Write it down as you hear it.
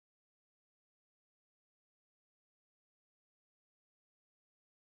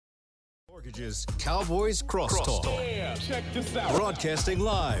Mortgages Cowboys Crosstalk. Yeah, check this out. Broadcasting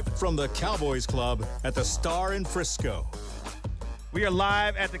live from the Cowboys Club at the Star in Frisco. We are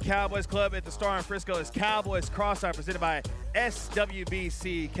live at the Cowboys Club at the Star in Frisco. It's Cowboys Crosstalk presented by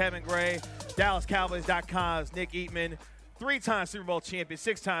SWBC. Kevin Gray, DallasCowboys.com's Nick Eatman, three-time Super Bowl champion,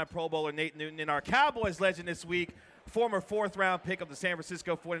 six-time Pro Bowler Nate Newton, and our Cowboys legend this week, former fourth-round pick of the San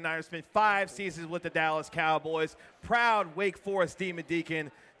Francisco 49ers, spent 5 seasons with the Dallas Cowboys, proud Wake Forest Demon Deacon,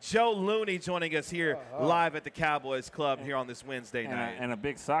 Joe Looney joining us here live at the Cowboys Club here on this Wednesday night. And a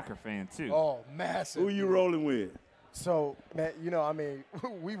big soccer fan, too. Oh, massive. Who you rolling with? So, man, you know, I mean,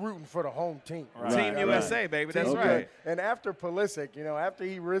 we rooting for the home team. Right. Team USA, baby. That's right. And after Pulisic, you know, after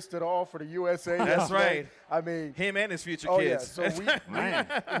he risked it all for the USA. That's right. I mean. Him and his future kids. Yeah.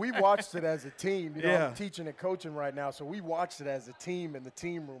 So we watched it as a team. You know, I'm teaching and coaching right now, so we watched it as a team in the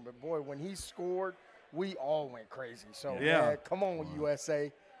team room. But, boy, when he scored, we all went crazy. So, man, come on,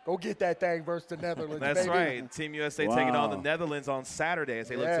 USA. Go get that thing versus the Netherlands, That's baby. right. Team USA taking on the Netherlands on Saturday as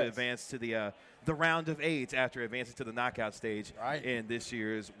they look to advance to the round of 8 after advancing to the knockout stage in this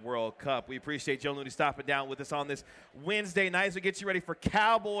year's World Cup. We appreciate Joe Looney stopping down with us on this Wednesday night as we get you ready for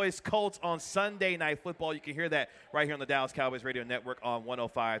Cowboys-Colts on Sunday Night Football. You can hear that right here on the Dallas Cowboys Radio Network on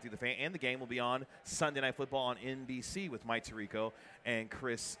 105 through the Fan. And the game will be on Sunday Night Football on NBC with Mike Tirico and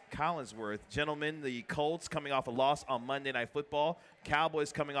Chris Collinsworth. Gentlemen, the Colts coming off a loss on Monday Night Football.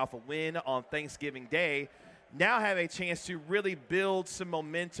 Cowboys coming off a win on Thanksgiving Day. Now have a chance to really build some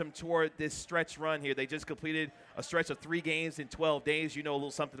momentum toward this stretch run here. They just completed a stretch of 3 games in 12 days. You know a little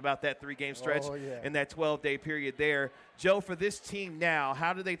something about that 3-game stretch in that 12-day period there. Joe, for this team now,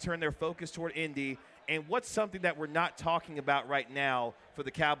 how do they turn their focus toward Indy? And what's something that we're not talking about right now for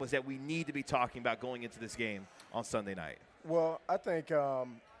the Cowboys that we need to be talking about going into this game on Sunday night? Well, I think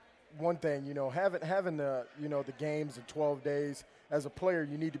one thing, you know, having the, you know, the games in 12 days, as a player,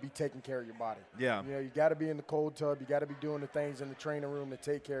 you need to be taking care of your body. Yeah. You know, you got to be in the cold tub. You got to be doing the things in the training room to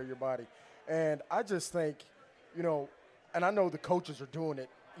take care of your body. And I just think, you know, and I know the coaches are doing it,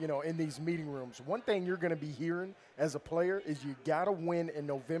 you know, in these meeting rooms. One thing you're going to be hearing as a player is you got to win in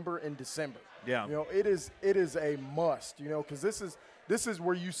November and December. Yeah. You know, it is a must, you know, because this is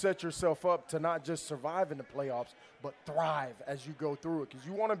where you set yourself up to not just survive in the playoffs, but thrive as you go through it, because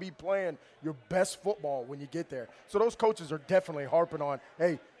you want to be playing your best football when you get there. So those coaches are definitely harping on,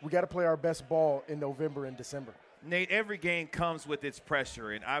 hey, we got to play our best ball in November and December. Nate, every game comes with its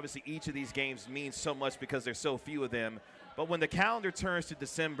pressure, and obviously each of these games means so much because there's so few of them. But when the calendar turns to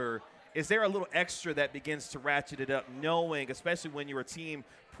December, is there a little extra that begins to ratchet it up, knowing, especially when you're a team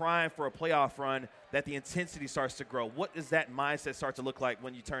primed for a playoff run, that the intensity starts to grow? What does that mindset start to look like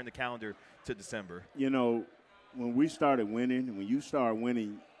when you turn the calendar to December? You know, when we started winning, when you start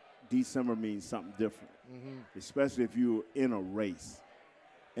winning, December means something different, especially if you're in a race.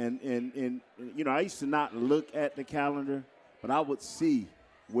 And you know, I used to not look at the calendar, but I would see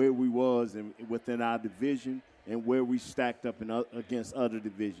where we was within our division and where we stacked up against other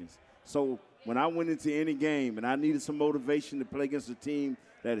divisions. So when I went into any game and I needed some motivation to play against a team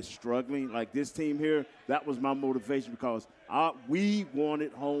that is struggling, like this team here, that was my motivation because we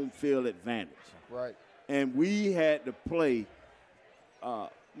wanted home field advantage. Right. And we had to play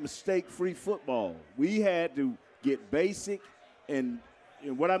mistake-free football. We had to get basic, and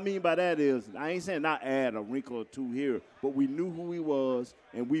what I mean by that is, I ain't saying not add a wrinkle or two here, but we knew who he was,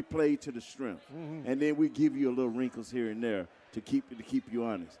 and we played to the strength. And then we give you a little wrinkles here and there to keep you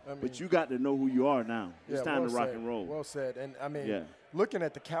honest. I mean, but you got to know who you are now. It's time to rock and roll. Well said. And, I mean, looking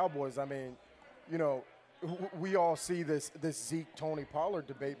at the Cowboys, I mean, you know, we all see this Zeke, Tony Pollard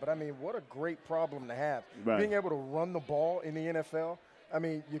debate, but, I mean, what a great problem to have. Right. Being able to run the ball in the NFL, I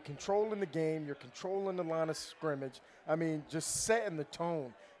mean, you're controlling the game. You're controlling the line of scrimmage. I mean, just setting the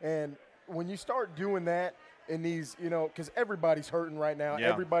tone. And when you start doing that in these, you know, because everybody's hurting right now. Yeah.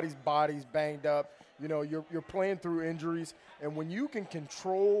 Everybody's body's banged up. You know, you're playing through injuries. And when you can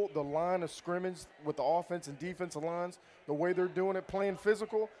control the line of scrimmage with the offense and defensive lines, the way they're doing it, playing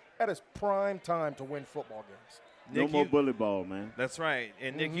physical, that is prime time to win football games. No more bully ball, man. That's right.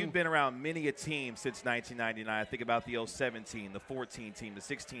 And, Nick, you've been around many a team since 1999. Think about the 07 team, the 14 team, the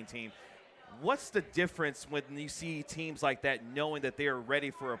 16 team. What's the difference when you see teams like that knowing that they are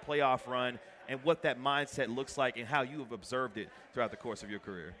ready for a playoff run and what that mindset looks like and how you have observed it throughout the course of your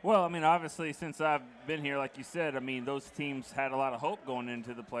career? Well, I mean, obviously, since I've been here, like you said, I mean, those teams had a lot of hope going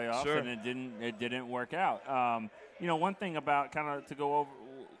into the playoffs, and it didn't work out. You know, one thing about kind of to go over,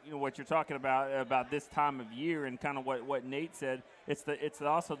 you know, what you're talking about this time of year and kind of what Nate said, it's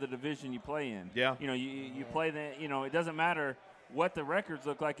also the division you play in. Yeah. You know, you play you know, it doesn't matter what the records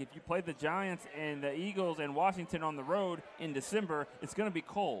look like. If you play the Giants and the Eagles and Washington on the road in December, it's going to be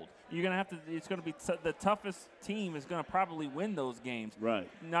cold. You're going to have to. It's going to be the toughest team is going to probably win those games. Right.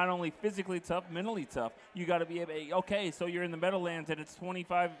 Not only physically tough, mentally tough. You got to be able. Okay, so you're in the Meadowlands and it's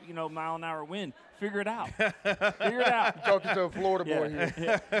 25 mile an hour wind. Figure it out. Figure it out. Talking to a Florida boy here.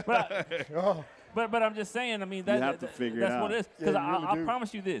 Yeah. But I'm just saying. I mean, you have to figure it out. That's what it is. Because I I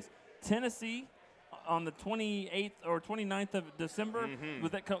promise you this: Tennessee, on the 28th or 29th of December,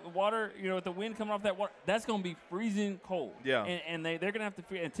 with that water, with the wind coming off that water, that's going to be freezing cold. Yeah. And they're going to have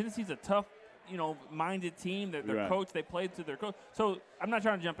to. And Tennessee's a tough, minded team. Their coach, they played to their coach. So I'm not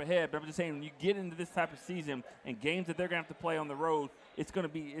trying to jump ahead, but I'm just saying when you get into this type of season and games that they're going to have to play on the road, it's going to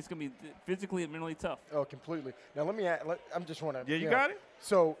be physically and mentally tough. Oh, completely. Now let me. I'm just want to. Yeah, you got it.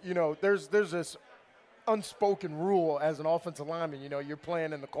 So there's this unspoken rule as an offensive lineman. You're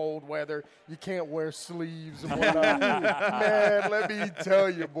playing in the cold weather. You can't wear sleeves and whatnot. Man, let me tell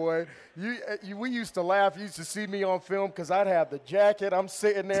you, boy. We used to laugh. You used to see me on film because I'd have the jacket. I'm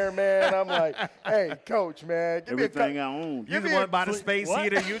sitting there, man. I'm like, hey, coach, man. Give everything me I own. You're the one by the space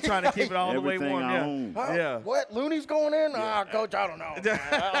heater. You trying to keep it all the way warm. I own. Yeah. What? Looney's going in? Coach, I don't know. Man.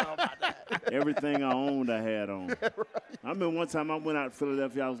 I don't know about that. Everything I owned, I had on. Right. I remember one time I went out to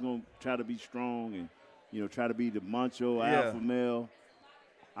Philadelphia. I was going to try to be strong and try to be the macho alpha male.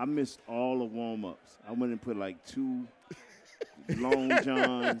 I missed all the warm-ups. I went and put like 2 long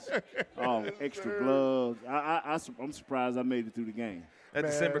johns, extra gloves. I'm surprised I made it through the game. That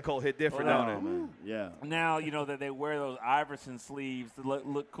December cold hit different, don't it? Man. Yeah. Now, that they wear those Iverson sleeves to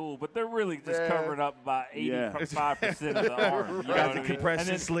look cool, but they're really just covering up by 85% of the arm. You got the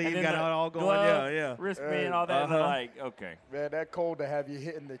compression sleeve, got it all going. Glove, wristband, all that. And like, okay. Man, that cold to have you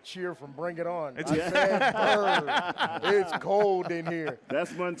hitting the cheer from Bring It On. It's cold in here.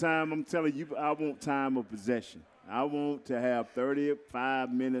 That's one time I'm telling you, I want time of possession. I want to have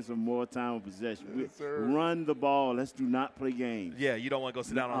 35 minutes or more time of possession. Yes, run the ball. Let's do not play games. Yeah, you don't want to go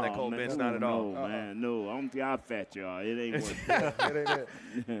sit down on that cold bench, not at all. No, man, no. I don't think I'll fat y'all. It ain't worth it.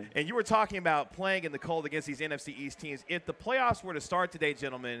 It ain't. And you were talking about playing in the cold against these NFC East teams. If the playoffs were to start today,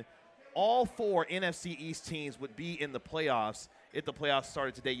 gentlemen, all 4 NFC East teams would be in the playoffs. If the playoffs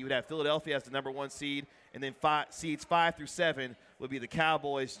started today, you would have Philadelphia as the number 1 seed, and then seeds 5 through 7 would be the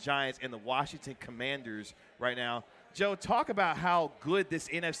Cowboys, Giants, and the Washington Commanders right now. Joe, talk about how good this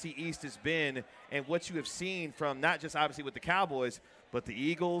NFC East has been and what you have seen from not just obviously with the Cowboys, but the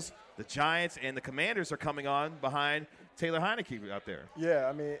Eagles, the Giants, and the Commanders are coming on behind Taylor Heineke out there. Yeah,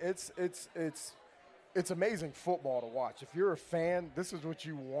 I mean, it's amazing football to watch. If you're a fan, this is what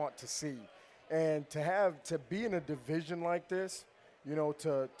you want to see. And to be in a division like this,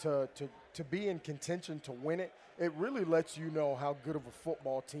 to be in contention to win it, it really lets you know how good of a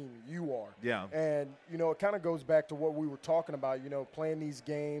football team you are. Yeah. And, it kind of goes back to what we were talking about, playing these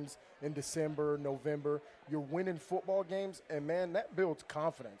games in December, November. You're winning football games, and, man, that builds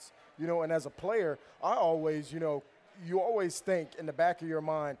confidence. And as a player, I always, you always think in the back of your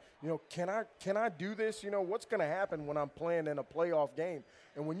mind, can I do this? What's going to happen when I'm playing in a playoff game?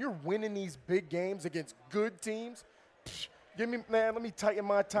 And when you're winning these big games against good teams, let me tighten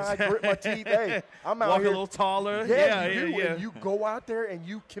my tie, grit my teeth. Hey, I'm out Walk here. a little taller. Yeah. And you go out there and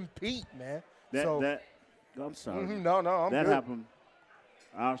you compete, man. I'm sorry. I'm that good. happened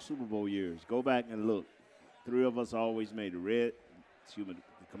our Super Bowl years. Go back and look. 3 of us always made the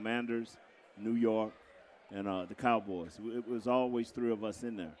Commanders, New York, and the Cowboys. It was always 3 of us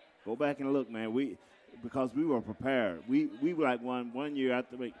in there. Go back and look, man. Because we were prepared. We were like one year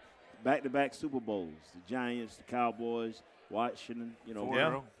after back-to-back Super Bowls. The Giants, the Cowboys, Washington.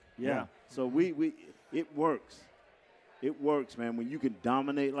 Yeah. So it works. It works, man. When you can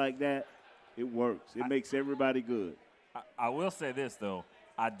dominate like that, it works. It makes everybody good. I will say this though.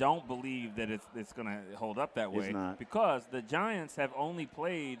 I don't believe that it's going to hold up that way. It's not. Because the Giants have only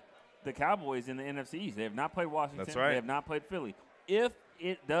played the Cowboys in the NFC East. They have not played Washington. That's right. They have not played Philly. If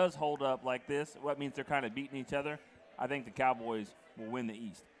it does hold up like this, what means they're kind of beating each other, I think the Cowboys will win the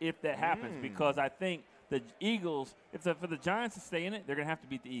East. If that happens, because I think the Eagles, for the Giants to stay in it, they're going to have to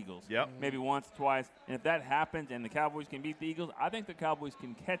beat the Eagles. Yep. Maybe once, twice. And if that happens and the Cowboys can beat the Eagles, I think the Cowboys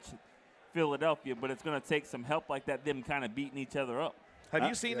can catch Philadelphia, but it's going to take some help like that, them kind of beating each other up. Have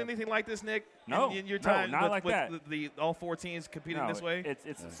you seen anything like this, Nick? No. In your time not like with that. all 4 teams competing this way?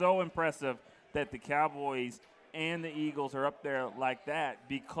 It's so impressive that the Cowboys and the Eagles are up there like that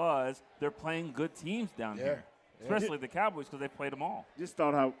because they're playing good teams down here. Especially the Cowboys because they played them all. Just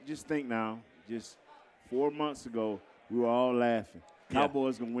think now, just 4 months ago, we were all laughing.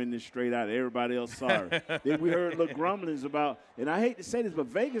 Cowboys going to win this straight out. Everybody else sorry. Then we heard little grumblings about, and I hate to say this, but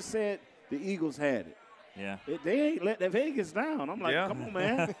Vegas said the Eagles had it. Yeah. They ain't let that Vegas down. I'm like, come on,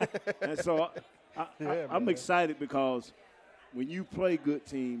 man. And so I'm excited because when you play good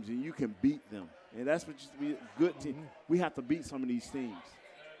teams and you can beat them, and that's what you good team. We have to beat some of these teams.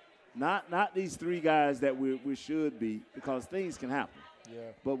 Not these three guys that we should beat, because things can happen. Yeah.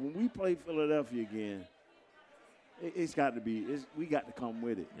 But when we play Philadelphia again, it's got to be. We got to come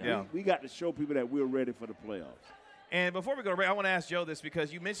with it. Yeah. We got to show people that we're ready for the playoffs. And before we go to break, I want to ask Joe this,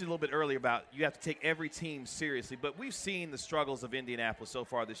 because you mentioned a little bit earlier about you have to take every team seriously, but we've seen the struggles of Indianapolis so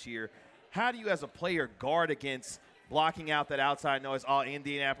far this year. How do you, as a player, guard against blocking out that outside noise? Oh,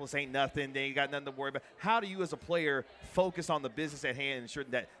 Indianapolis ain't nothing. They ain't got nothing to worry about. How do you, as a player, focus on the business at hand and ensure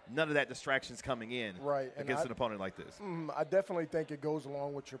that none of that distraction's coming in against an opponent like this? I definitely think it goes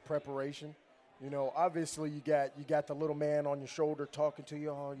along with your preparation. You know, obviously you got the little man on your shoulder talking to you.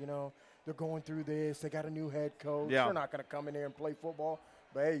 Oh, you know, they're going through this. They got a new head coach. Yeah. They're not going to come in here and play football.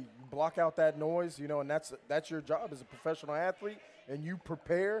 But, hey, you block out that noise, you know, and that's your job as a professional athlete, and you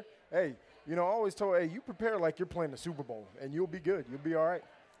prepare. Hey, you know, I always told, hey, you prepare like you're playing the Super Bowl, and you'll be good. You'll be all right.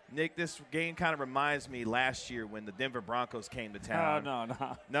 Nick, this game kind of reminds me last year when the Denver Broncos came to town.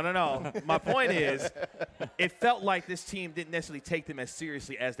 No. My point is, it felt like this team didn't necessarily take them as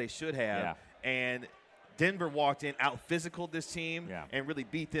seriously as they should have. Yeah. And Denver walked in, out-physical this team, and really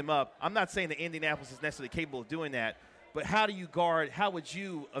beat them up. I'm not saying that Indianapolis is necessarily capable of doing that, but how do you guard? How would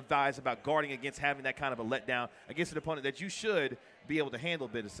you advise about guarding against having that kind of a letdown against an opponent that you should be able to handle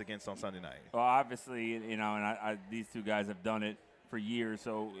business against on Sunday night? Well, obviously, you know, and these two guys have done it for years,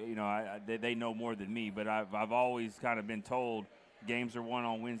 so, you know, they know more than me, but I've always kind of been told games are won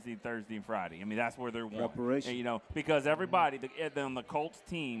on Wednesday, Thursday, and Friday. I mean, that's where they're won. Preparation. And, you know, because everybody on the Colts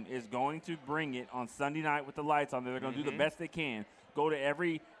team is going to bring it on Sunday night with the lights on. They're going to do the best they can. Go to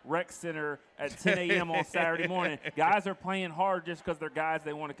every rec center at 10 a.m. on Saturday morning. Guys are playing hard just because they're guys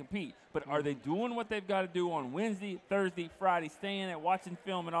they want to compete. But are they doing what they've got to do on Wednesday, Thursday, Friday, staying at watching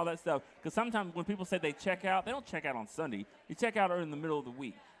film and all that stuff? Because sometimes when people say they check out, they don't check out on Sunday. You check out in the middle of the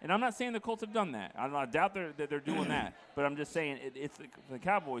week. And I'm not saying the Colts have done that. I doubt that they're doing that. But I'm just saying it's the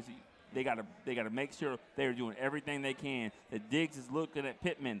Cowboys. They got to make sure they're doing everything they can. That Diggs is looking at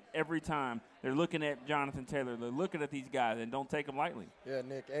Pittman every time. They're looking at Jonathan Taylor. They're looking at these guys, and don't take them lightly. Yeah,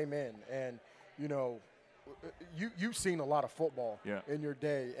 Nick, amen. And, you know, you've seen a lot of football in your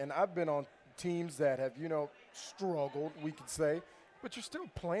day. And I've been on teams that have, you know, struggled, we could say. But you're still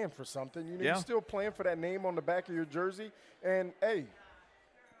playing for something. You know, you're still playing for that name on the back of your jersey. And, hey,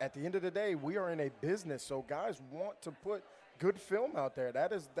 at the end of the day, we are in a business, so guys want to put – good film out there.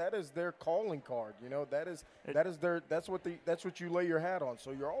 That is their calling card. You know, that's what you lay your hat on. So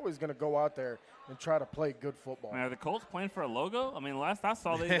you're always going to go out there and try to play good football. Man, are the Colts playing for a logo? I mean, last I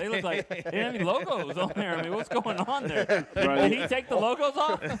saw, they look like they didn't have any logos on there. I mean, what's going on there? Right. Did he take the logos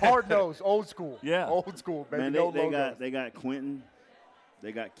off? Hard nose, old school. Yeah, old school, baby. Man, no logos. They got Quentin,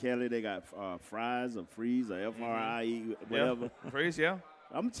 they got Kelly, they got Fries or Freeze or Frie, whatever. Freeze, yeah.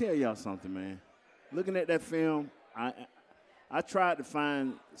 I'm gonna tell y'all something, man. Looking at that film, I tried to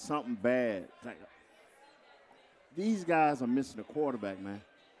find something bad. Like, these guys are missing a quarterback, man.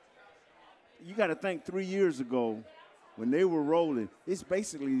 You got to think 3 years ago when they were rolling, it's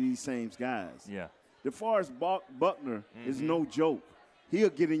basically these same guys. Yeah. DeForest Buckner is no joke. He'll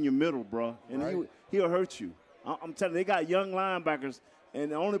get in your middle, bro, and he'll hurt you. I'm telling you, they got young linebackers, and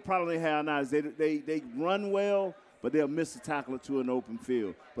the only problem they have now is they run well, but they'll miss a tackle or two in the open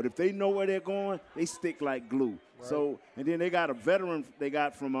field. But if they know where they're going, they stick like glue. Right. So, and then they got a veteran they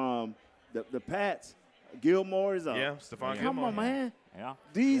got from the Pats, Gilmore is Stephon Gilmore. Come on, man. Yeah.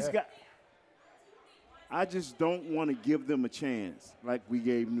 These guys, I just don't want to give them a chance like we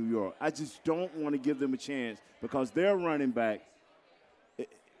gave New York. I just don't want to give them a chance because their running back,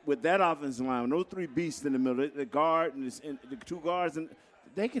 with that offensive line, those three beasts in the middle, the guard and the two guards, and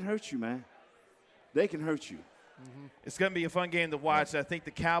they can hurt you, man. They can hurt you. It's going to be a fun game to watch. I think the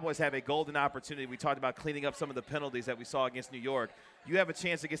Cowboys have a golden opportunity. We talked about cleaning up some of the penalties that we saw against New York. You have a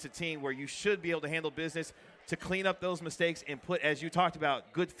chance against a team where you should be able to handle business, to clean up those mistakes and put, as you talked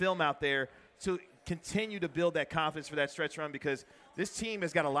about, good film out there to continue to build that confidence for that stretch run, because this team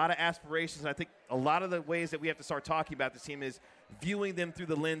has got a lot of aspirations. And I think a lot of the ways that we have to start talking about this team is viewing them through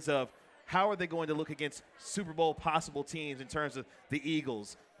the lens of how are they going to look against Super Bowl possible teams in terms of the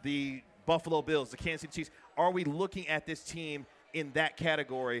Eagles, the Buffalo Bills, the Kansas City Chiefs. Are we looking at this team in that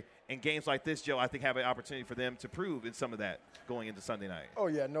category? And games like this, Joe, I think have an opportunity for them to prove in some of that going into Sunday night. Oh,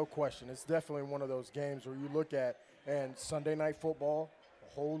 yeah, no question. It's definitely one of those games where you look at, and Sunday Night Football, the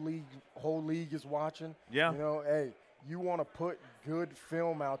whole league is watching. Yeah. You know, hey, you want to put good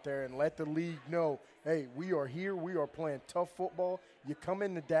film out there and let the league know, hey, we are here. We are playing tough football. You come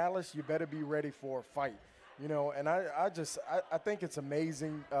into Dallas, you better be ready for a fight. You know, and I think it's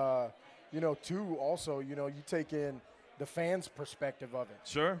amazing, you know, too, also, you know, you take in the fans' perspective of it.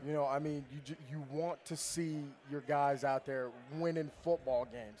 Sure. You know, I mean, you want to see your guys out there winning football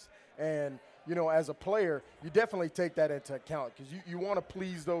games. And, you know, as a player, you definitely take that into account because you want to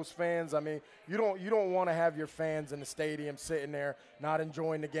please those fans. I mean, you don't want to have your fans in the stadium sitting there not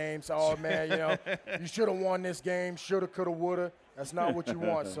enjoying the game. So, oh, man, you know, you should have won this game, shoulda, coulda, woulda. That's not what you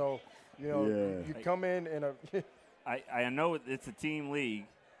want. So, you know, you come in a I know it's a team league,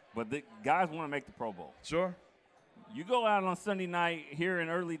 but the guys want to make the Pro Bowl. Sure. You go out on Sunday night here in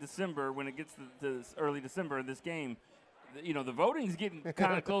early December when it gets to early December in this game, you know, the voting's getting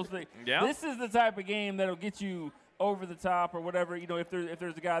kind of close. Yeah. This is the type of game that'll get you over the top or whatever, you know, if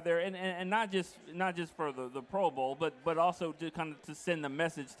there's a guy there. And not just for the Pro Bowl, but also to kind of to send the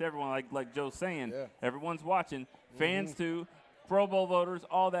message to everyone, like Joe's saying. Yeah. Everyone's watching, fans too, Pro Bowl voters,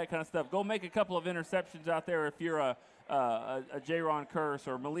 all that kind of stuff. Go make a couple of interceptions out there if you're a Jaron Curse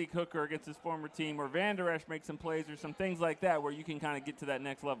or Malik Hooker against his former team, or Van Der Esch make some plays or some things like that where you can kind of get to that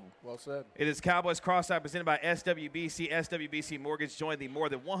next level. Well said. It is Cowboys Crosstalk presented by SWBC. SWBC Mortgage joined the more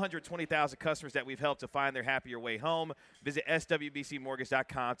than 120,000 customers that we've helped to find their happier way home. Visit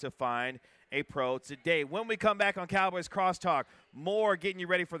SWBCmortgage.com to find a pro today. When we come back on Cowboys Crosstalk, more getting you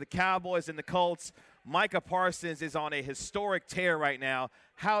ready for the Cowboys and the Colts. Micah Parsons is on a historic tear right now.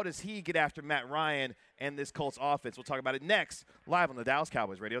 How does he get after Matt Ryan and this Colts offense? We'll talk about it next, live on the Dallas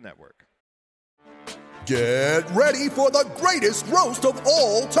Cowboys Radio Network. Get ready for the greatest roast of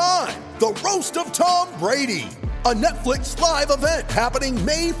all time, the Roast of Tom Brady, a Netflix live event happening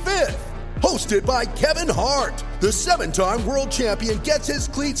May 5th. Hosted by Kevin Hart, the 7-time world champion gets his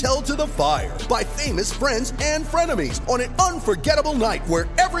cleats held to the fire by famous friends and frenemies on an unforgettable night where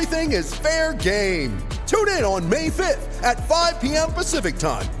everything is fair game. Tune in on May 5th at 5 p.m. Pacific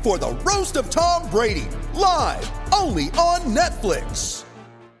time for the Roast of Tom Brady, live only on Netflix.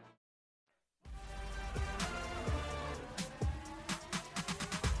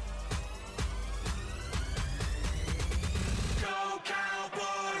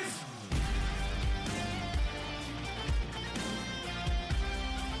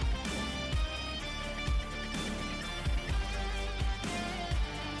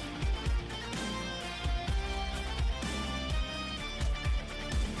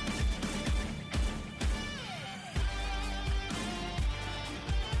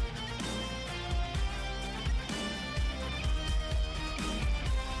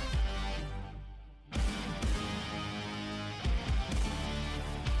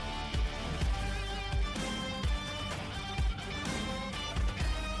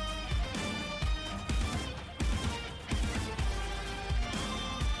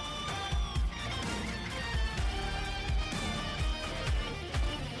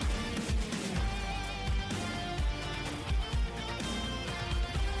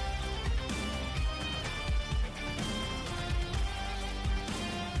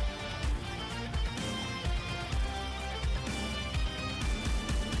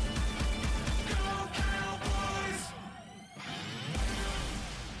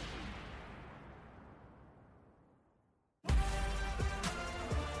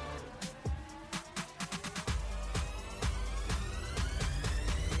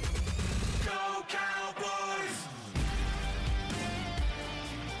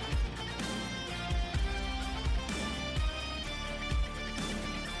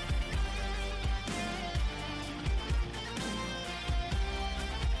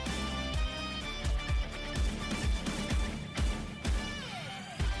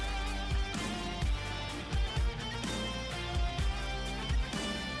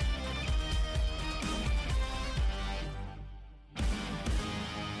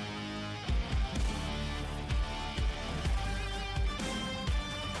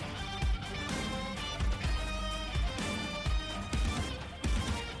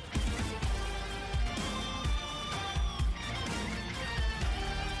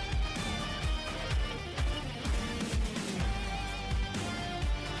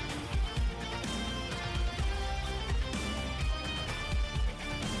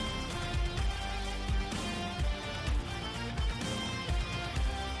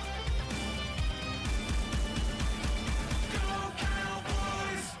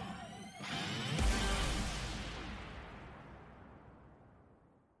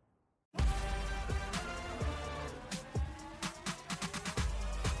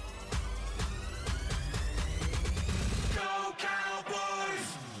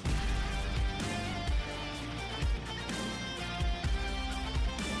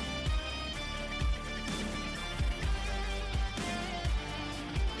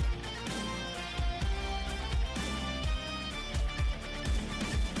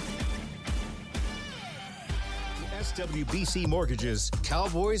 SWBC Mortgage's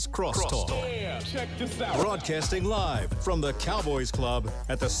Cowboys Crosstalk. Yeah, check this out. Broadcasting live from the Cowboys Club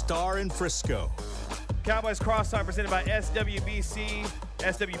at the Star in Frisco. Cowboys Crosstalk presented by SWBC.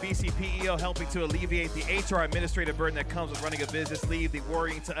 SWBC PEO helping to alleviate the HR administrative burden that comes with running a business. Leave the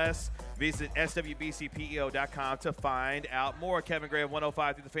worrying to us. Visit SWBCPEO.com to find out more. Kevin Gray of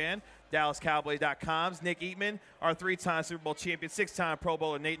 105 through the Fan. DallasCowboys.com's Nick Eatman, our 3-time Super Bowl champion, 6-time Pro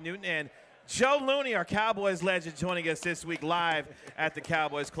Bowler Nate Newton, and Joe Looney, our Cowboys legend, joining us this week live at the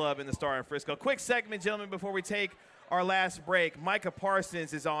Cowboys Club in the Star in Frisco. Quick segment, gentlemen, before we take our last break. Micah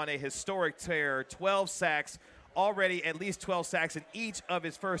Parsons is on a historic tear, 12 sacks, already at least 12 sacks in each of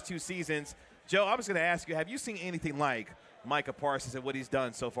his first 2 seasons. Joe, I was going to ask you, have you seen anything like Micah Parsons and what he's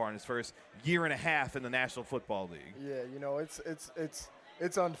done so far in his first year and a half in the National Football League? Yeah, you know, it's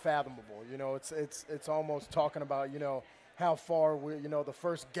unfathomable. You know, it's almost talking about, you know, how far the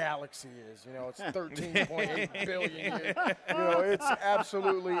first galaxy is. You know, it's 13.8 billion years. You know, it's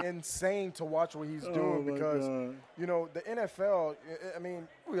absolutely insane to watch what he's doing because, you know, the NFL, I mean,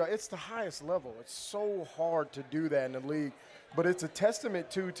 it's the highest level. It's so hard to do that in the league. But it's a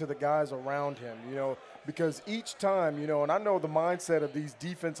testament, too, to the guys around him, you know, because each time, you know, and I know the mindset of these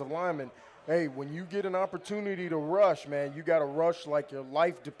defensive linemen, hey, when you get an opportunity to rush, man, you got to rush like your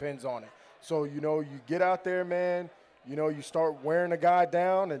life depends on it. So, you know, you get out there, man. You know, you start wearing a guy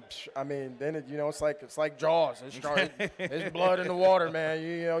down, and I mean, then it's like Jaws. There's blood in the water, man.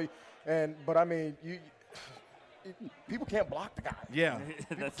 You know, but I mean, people can't block the guy. Yeah,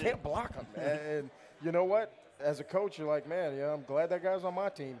 can't block him, man. And you know what? As a coach, you're like, man, yeah, I'm glad that guy's on my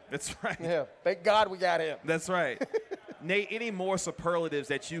team. That's right. Yeah, thank God we got him. That's right. Nate, any more superlatives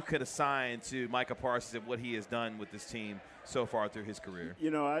that you could assign to Micah Parsons and what he has done with this team so far through his career?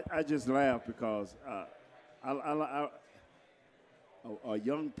 You know, I just laugh because a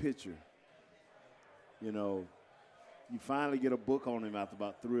young pitcher, you know, you finally get a book on him after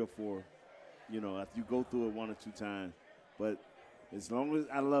about 3 or 4, you know, after you go through it 1 or 2 times. But as long as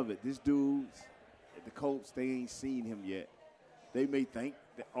I love it, this dude's, the Colts, they ain't seen him yet. They may think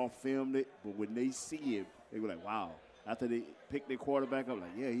that on film it, but when they see him, they were like, wow. After they pick their quarterback up, like,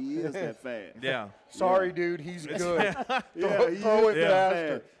 yeah, he is that fast. Yeah. Sorry, dude, he's good. Yeah, throw it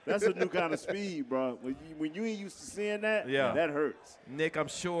faster. That's a new kind of speed, bro. When you ain't used to seeing that, that hurts. Nick, I'm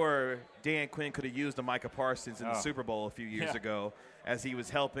sure Dan Quinn could have used the Micah Parsons in the Super Bowl a few years ago as he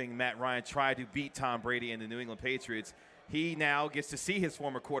was helping Matt Ryan try to beat Tom Brady and the New England Patriots. He now gets to see his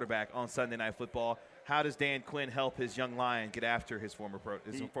former quarterback on Sunday Night Football. How does Dan Quinn help his young Lion get after his former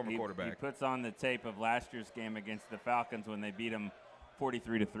quarterback? He puts on the tape of last year's game against the Falcons when they beat him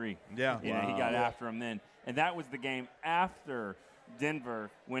 43-3. Yeah. You know, he got after him then. And that was the game after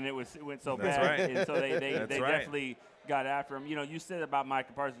Denver when it went so bad. Right. And so they definitely got after him. You know, you said about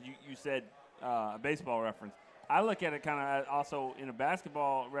Micah Parsons, you said a baseball reference. I look at it kind of also in a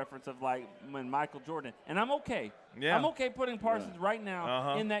basketball reference of like when Michael Jordan, and I'm okay. Yeah. I'm okay putting Parsons right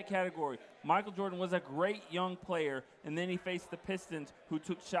now in that category. Michael Jordan was a great young player, and then he faced the Pistons, who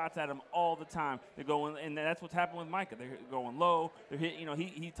took shots at him all the time. They're going, and that's what's happened with Micah. They're going low. They're hitting. You know,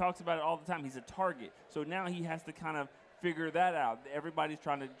 he talks about it all the time. He's a target. So now he has to kind of figure that out. Everybody's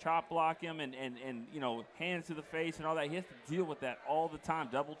trying to chop block him and you know, hands to the face and all that. He has to deal with that all the time,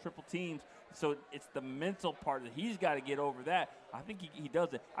 double, triple teams. So it's the mental part that he's got to get over that. I think he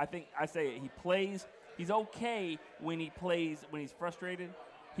does it. He plays. He's okay when he plays, when he's frustrated.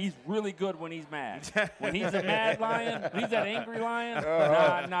 He's really good when he's mad. When he's a mad lion, when he's that angry lion,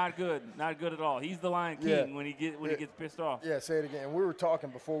 not good. Not good at all. He's the Lion King when he gets pissed off. Yeah, say it again. We were talking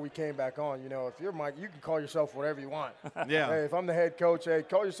before we came back on. You know, if you're Mike, you can call yourself whatever you want. Yeah. Hey, if I'm the head coach, hey,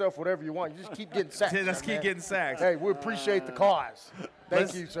 call yourself whatever you want. You just keep getting sacked. Let's keep getting sacked. Hey, we appreciate the cause.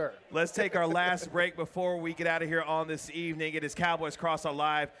 Thank you, sir. Let's take our last break before we get out of here on this evening. It is Cowboys Crosstalk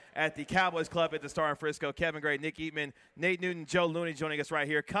live at the Cowboys Club at the Star in Frisco. Kevin Gray, Nick Eatman, Nate Newton, Joe Looney joining us right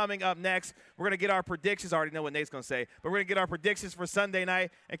here. Coming up next, we're going to get our predictions. I already know what Nate's going to say, but we're going to get our predictions for Sunday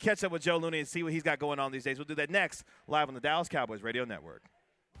night and catch up with Joe Looney and see what he's got going on these days. We'll do that next live on the Dallas Cowboys Radio Network.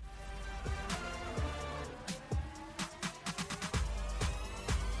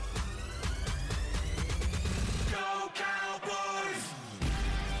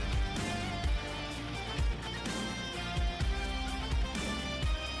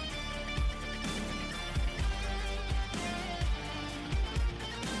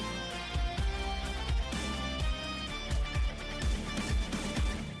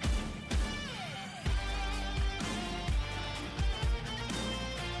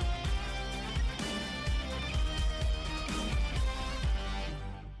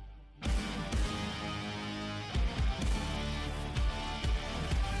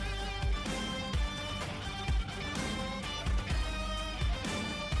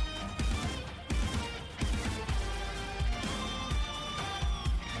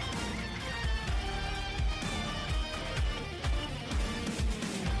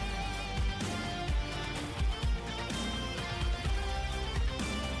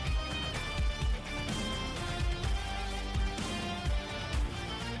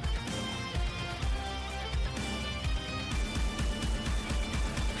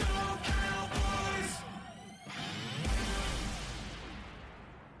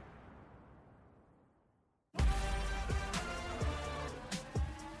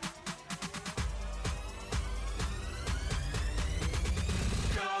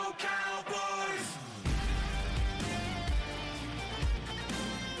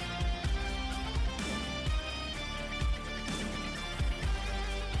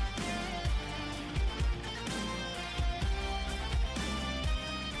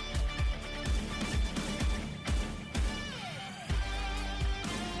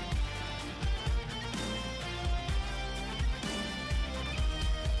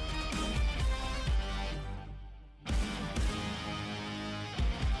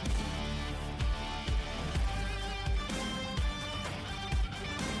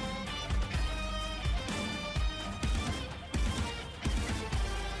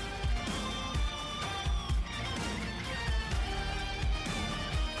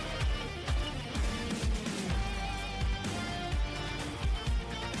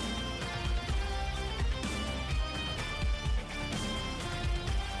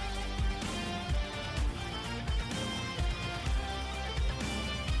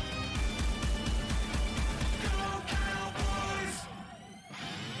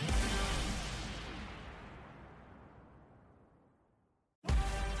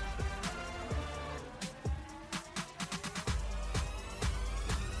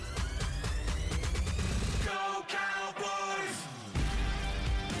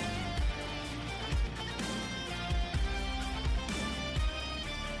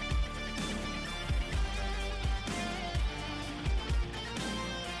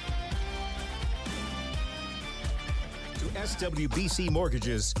 SWBC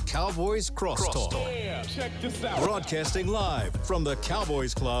Mortgage's Cowboys Crosstalk. Yeah, check this out. Broadcasting live from the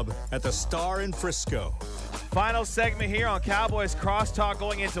Cowboys Club at the Star in Frisco. Final segment here on Cowboys Crosstalk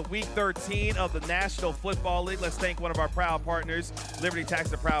going into Week 13 of the National Football League. Let's thank one of our proud partners, Liberty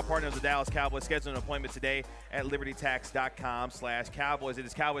Tax, the proud partner of the Dallas Cowboys. Schedule an appointment today at libertytax.com/Cowboys. It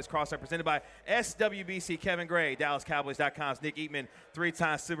is Cowboys Crosstalk presented by SWBC. Kevin Gray, DallasCowboys.com's Nick Eatman,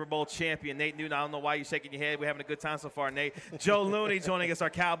 3-time Super Bowl champion. Nate Newton, I don't know why you're shaking your head. We're having a good time so far, Nate. Joe Looney joining us, our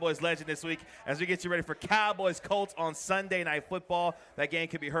Cowboys legend this week, as we get you ready for Cowboys Colts on Sunday Night Football. That game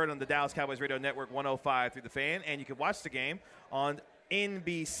can be heard on the Dallas Cowboys Radio Network 105 through the Fan, and you can watch the game on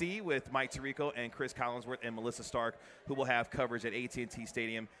NBC with Mike Tirico and Chris Collinsworth and Melissa Stark, who will have coverage at AT&T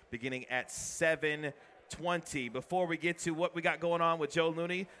Stadium beginning at 7:20. Before we get to what we got going on with Joe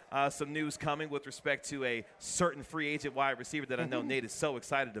Looney, some news coming with respect to a certain free agent wide receiver that I know Nate is so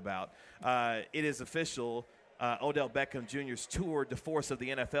excited about. It is official. Odell Beckham Jr.'s tour de force of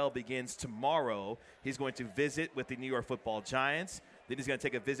the NFL begins tomorrow. He's going to visit with the New York Football Giants. Then he's going to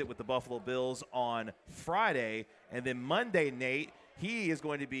take a visit with the Buffalo Bills on Friday. And then Monday, Nate, he is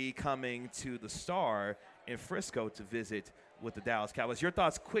going to be coming to the Star in Frisco to visit with the Dallas Cowboys. Your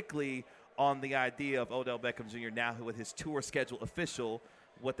thoughts quickly on the idea of Odell Beckham Jr. now with his tour schedule official,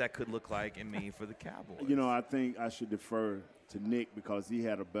 what that could look like and mean for the Cowboys? You know, I think I should defer to Nick because he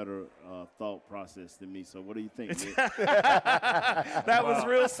had a better thought process than me. So what do you think, Nick? That was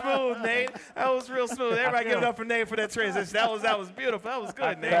real smooth, Nate. That was real smooth. Everybody give it up for Nate for that transition. That was beautiful. That was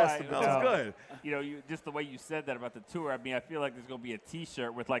good, Nate. That was good. You know, just the way you said that about the tour, I mean, I feel like there's going to be a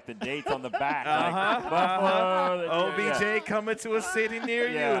T-shirt with, like, the dates on the back. Buffalo. OBJ coming to a city near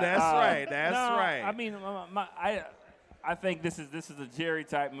you. That's right. That's right. I mean, I think this is a Jerry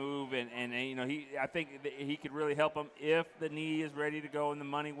type move, and you know, I think that he could really help him if the knee is ready to go and the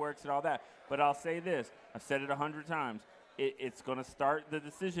money works and all that. But I'll say this: I've said it 100 times. It's going to start the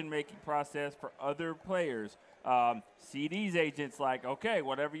decision-making process for other players. CD's agents like, okay,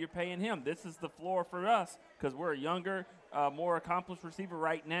 whatever you're paying him, this is the floor for us because we're a younger, more accomplished receiver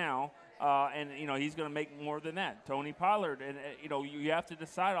right now. And, you know, he's going to make more than that. Tony Pollard, and, you know, you have to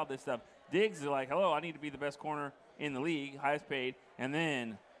decide all this stuff. Diggs is like, hello, I need to be the best corner in the league, highest paid. And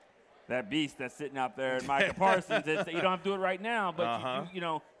then that beast that's sitting out there, Micah Parsons, you don't have to do it right now. But, you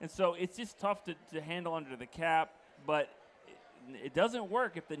know, and so it's just tough to handle under the cap. But it doesn't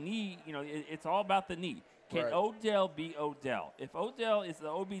work if the knee, you know, it's all about the knee. Can Odell be Odell? If Odell is the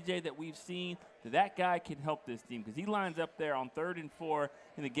OBJ that we've seen, that guy can help this team because he lines up there on 3rd and 4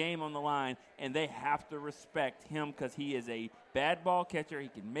 in the game on the line, and they have to respect him because he is a bad ball catcher. He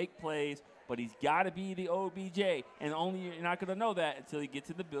can make plays, but he's got to be the OBJ, and only you're not going to know that until he gets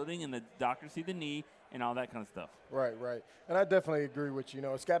to the building and the doctors see the knee and all that kind of stuff. Right. And I definitely agree with you. You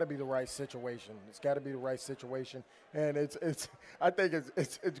know, it's got to be the right situation. And I think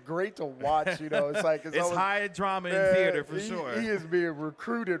it's great to watch, you know. It's like it's high drama in theater for sure. He is being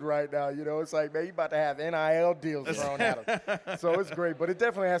recruited right now, you know. It's like, man, you about to have NIL deals thrown at him. So it's great, but it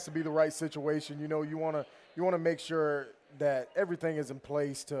definitely has to be the right situation. You know, you want to make sure that everything is in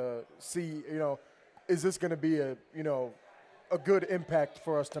place to see, you know, is this going to be a good impact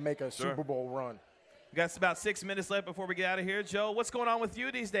for us to make a Super Bowl run? We got about 6 minutes left before we get out of here. Joe, what's going on with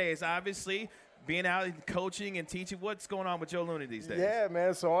you these days? Obviously, being out and coaching and teaching, what's going on with Joe Looney these days? Yeah,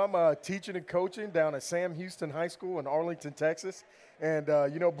 man, so I'm teaching and coaching down at Sam Houston High School in Arlington, Texas. And,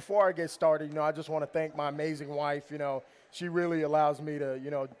 you know, before I get started, you know, I just want to thank my amazing wife, you know. She really allows me to,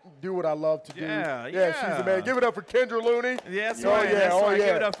 you know, do what I love to do. Yeah. She's the man. Give it up for Kendra Looney. Yes, right.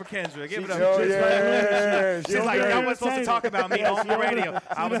 Give it up for Kendra. Give it up for Kendra. She's like, y'all wasn't supposed to talk about me on the radio.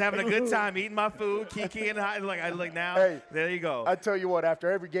 I was having a good time eating my food, Kiki, and like now. Hey, there you go. I tell you what,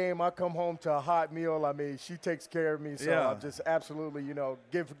 after every game, I come home to a hot meal. I mean, she takes care of me, so I'm just absolutely, you know,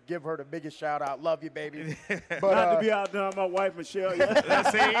 give her the biggest shout out. Love you, baby. But not to be outdone, my wife Michelle. See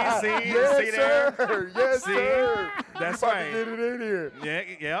yes, there. Sir. Yes, sir. That's right. Get it in here. Yeah.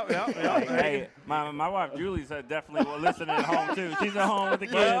 Hey, my wife Julie's definitely listening at home too. She's at home with the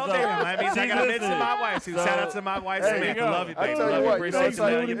kids. Well, that means I got to mention my wife. So, shout out to my wife, Samantha. Love you, baby. Love you. Appreciate you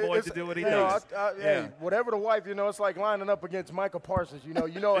letting your boy to do what he does. Hey, whatever the wife, you know, it's like lining up against Micah Parsons. You know,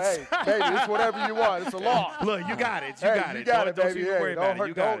 hey, baby, it's whatever you want. It's a law. Look, you got it. You got it, baby. Don't worry about it.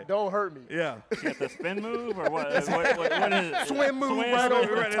 You got it. Don't hurt me. Yeah. You got the spin move or what? What is it? Swim move right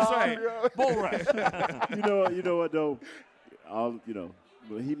over the top. That's right. Bull rush. You know what though?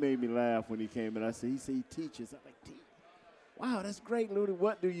 But he made me laugh when he came and he said he teaches. I'm like, wow, that's great, Looney.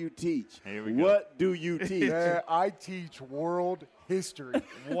 What do you teach? Here we go. What do you teach? Man, I teach world history.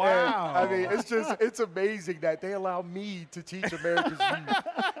 Wow. And, I mean, it's amazing that they allow me to teach America's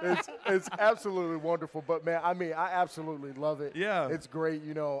youth. It's absolutely wonderful. But, man, I mean, I absolutely love it. Yeah. It's great.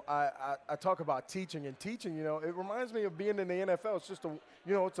 You know, I talk about teaching, and teaching, you know, it reminds me of being in the NFL. It's just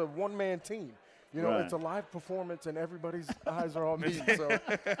it's a one-man team. You know, It's a live performance, and everybody's eyes are on me. So,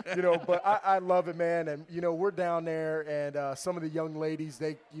 but I love it, man. And, we're down there, and some of the young ladies,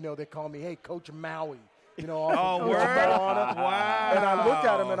 they call me, hey, Coach Maui. Word? Wow. And I look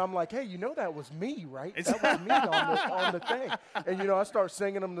at him, and I'm like, hey, that was me, right? That was me on the thing. And, I start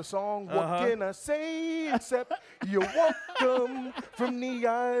singing them the song, What can I say except you're welcome from the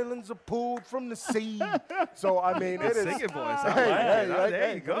islands are pulled from the sea. So, I mean, it is. Singing voice.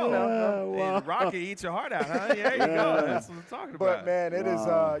 There you go. Wow. Rocky eats your heart out, huh? There you go. That's what I'm talking about. But, man, it is,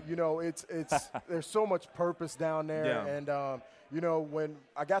 it's there's so much purpose down there. Yeah. And, when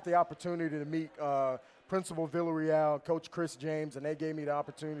I got the opportunity to meet Principal Villarreal, Coach Chris James, and they gave me the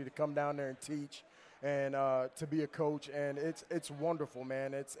opportunity to come down there and teach and to be a coach, and it's wonderful,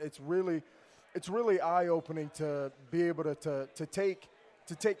 man. It's really eye-opening to be able to take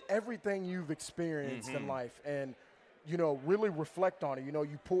everything you've experienced in life and really reflect on it. You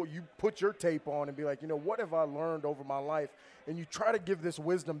put your tape on and be like, what have I learned over my life? And you try to give this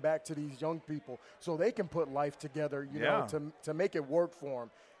wisdom back to these young people so they can put life together, to make it work for them.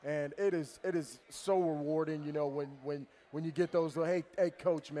 And it is so rewarding, when you get those, hey,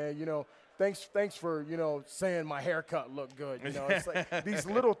 coach, man, thanks for, saying my haircut looked good. It's like these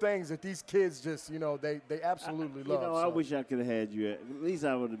little things that these kids just, they absolutely love. I wish I could have had you. At least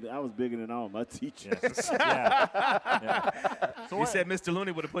I was bigger than all my teachers. Yes. So you said Mr.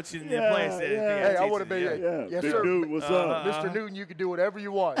 Looney would have put you in your place. Hey, I would have been. Yes, Big sir. dude, what's up? Mr. Newton, you can do whatever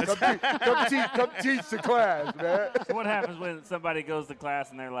you want. Come teach the class, man. So what happens when somebody goes to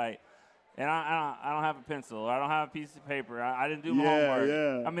class and they're like, and I don't have a pencil, or I don't have a piece of paper, I didn't do my homework.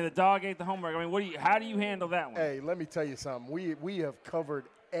 Yeah. I mean, the dog ate the homework. I mean, how do you handle that one? Hey, let me tell you something. We have covered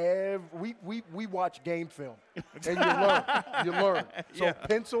we watch game film, and you learn. So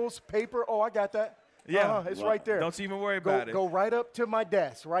pencils, paper. Oh, I got that. Yeah, it's right there. Don't you even worry about it. Go right up to my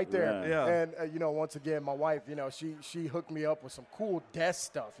desk, right there. Right. Yeah. And once again, my wife, she hooked me up with some cool desk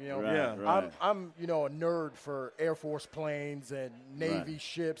stuff. Right. I'm a nerd for Air Force planes and Navy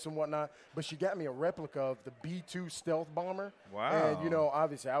ships and whatnot. But she got me a replica of the B-2 stealth bomber. Wow. And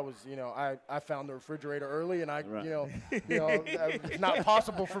obviously I was, I found the refrigerator early, and it's not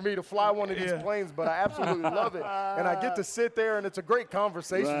possible for me to fly one of these planes, but I absolutely love it. And I get to sit there, and it's a great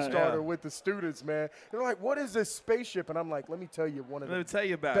conversation starter with the students, man. They're like, what is this spaceship? And I'm like, let me tell you one of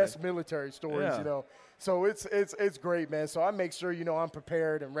the best military stories, So it's great, man. So I make sure, I'm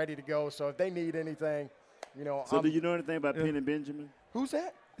prepared and ready to go. So if they need anything, So do you know anything about Penn and Benjamin? Who's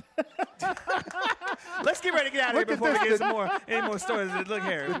that? Let's get ready to get out of here before we get any more stories. Look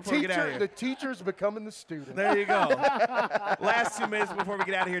here, before we get out of here. The teacher's becoming the student. There you go. Last 2 minutes before we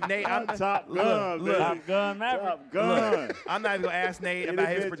get out of here, Nate. Top Gun, Top Gun, Maverick. Top Gun. Look, I'm not even going to ask Nate about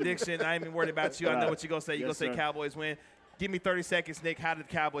his prediction. I ain't even worried about you. I know what you're going to say. You're Yes, going to say sir. Cowboys win. Give me 30 seconds, Nick. How did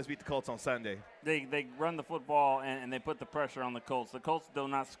the Cowboys beat the Colts on Sunday? They run the football, and they put the pressure on the Colts. The Colts do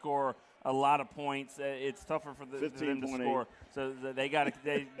not score a lot of points. It's tougher for them to score. So they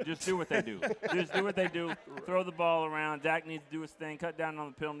just do what they do. Just do what they do. Throw the ball around. Dak needs to do his thing. Cut down on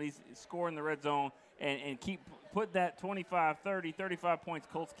the penalties. Score in the red zone. And put that 25, 30, 35 points.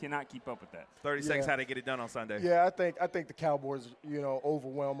 Colts cannot keep up with that. 30 seconds. How they get it done on Sunday? Yeah, I think the Cowboys,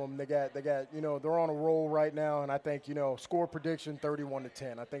 overwhelm them. They got, they're on a roll right now, and I think, score prediction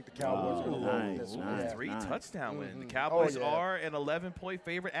 31-10. I think the Cowboys are going to win this one. Nice. 3 touchdown win. The Cowboys are an 11-point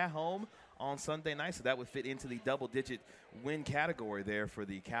favorite at home on Sunday night, so that would fit into the double-digit win category there for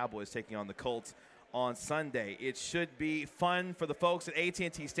the Cowboys taking on the Colts on Sunday. It should be fun for the folks at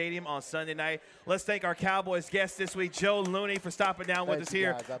AT&T Stadium on Sunday night. Let's thank our Cowboys guest this week, Joe Looney, for stopping down with us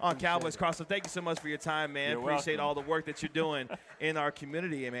here on Cowboys Cross. So thank you so much for your time, man. Appreciate all the work that you're doing in our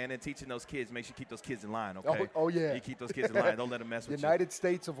community, man, and teaching those kids. Make sure you keep those kids in line, okay? Oh yeah. You keep those kids in line. Don't let them mess with United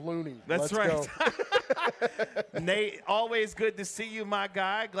States of Looney. That's Let's right. Nate, always good to see you, my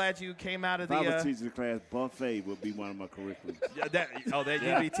guy. Glad you came out of the. If I was teaching the class, buffet would be one of my curriculums.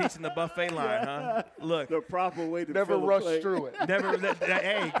 You'd be teaching the buffet line, huh? Look. The proper way to never rush through it.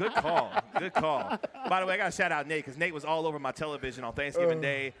 Hey, good call. Good call. By the way, I got to shout out Nate because Nate was all over my television on Thanksgiving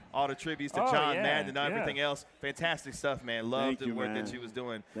Day. All the tributes to John Madden and everything else. Fantastic stuff, man. Loved the work that you was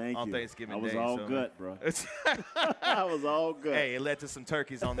doing on Thanksgiving Day. I was all good, bro. I was all good. Hey, it led to some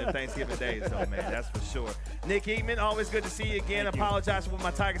turkeys on the Thanksgiving days, though, man. That's for sure. Nick Eatman, always good to see you again. Apologize for what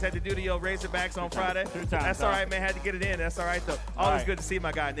my Tigers had to do to your Razorbacks on Friday. That's all right, man. Had to get it in. That's all right, though. Always good to see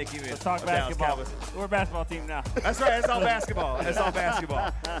my guy, Nick Eatman. Let's talk basketball. We're a basketball team now. That's right. That's all basketball. That's all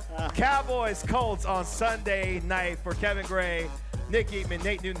basketball. Cowboys, Colts on Sunday night for Kevin Gray, Nick Eatman,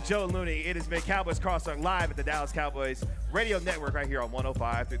 Nate Newton, Joe Looney. It has been Cowboys Crosstalk live at the Dallas Cowboys Radio Network right here on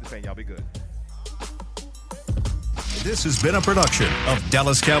 105 through the Fan. Y'all be good. This has been a production of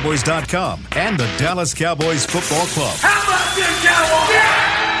DallasCowboys.com and the Dallas Cowboys Football Club. How about this, Cowboys?